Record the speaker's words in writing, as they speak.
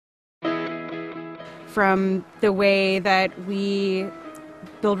from the way that we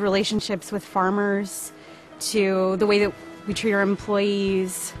build relationships with farmers to the way that we treat our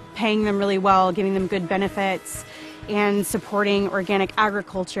employees, paying them really well, giving them good benefits, and supporting organic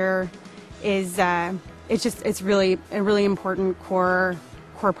agriculture is it's really a really important core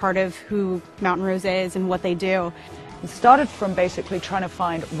part of who Mountain Rose is and what they do. It started from basically trying to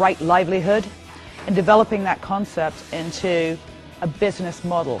find right livelihood and developing that concept into a business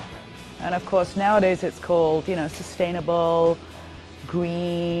model. And of course nowadays it's called, sustainable,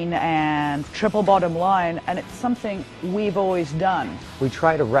 green, and triple bottom line, and it's something we've always done. We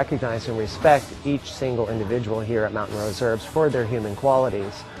try to recognize and respect each single individual here at Mountain Rose Herbs for their human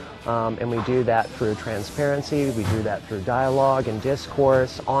qualities. And we do that through transparency, we do that through dialogue and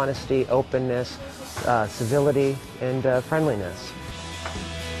discourse, honesty, openness, civility, and friendliness.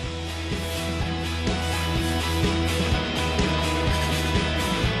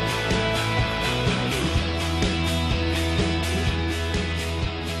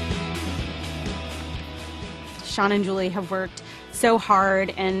 Sean and Julie have worked so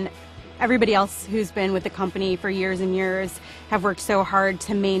hard, and everybody else who's been with the company for years and years have worked so hard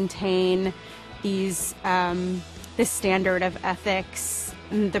to maintain this standard of ethics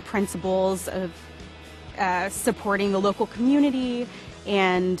and the principles of supporting the local community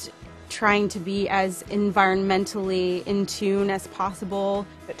and trying to be as environmentally in tune as possible.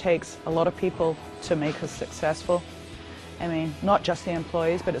 It takes a lot of people to make us successful. I mean, not just the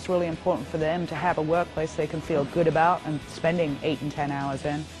employees, but it's really important for them to have a workplace they can feel good about and spending 8 and 10 hours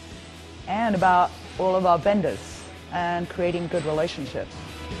in, and about all of our vendors and creating good relationships.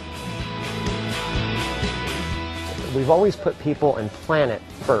 We've always put people and planet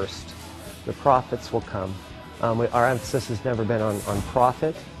first. The profits will come. Our emphasis has never been on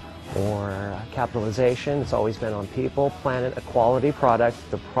profit or capitalization. It's always been on people, planet, a quality product.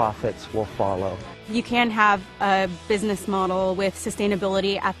 The profits will follow. You can have a business model with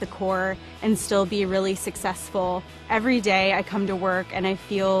sustainability at the core and still be really successful. Every day I come to work and I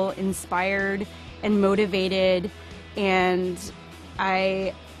feel inspired and motivated, and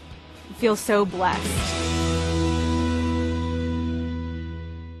I feel so blessed.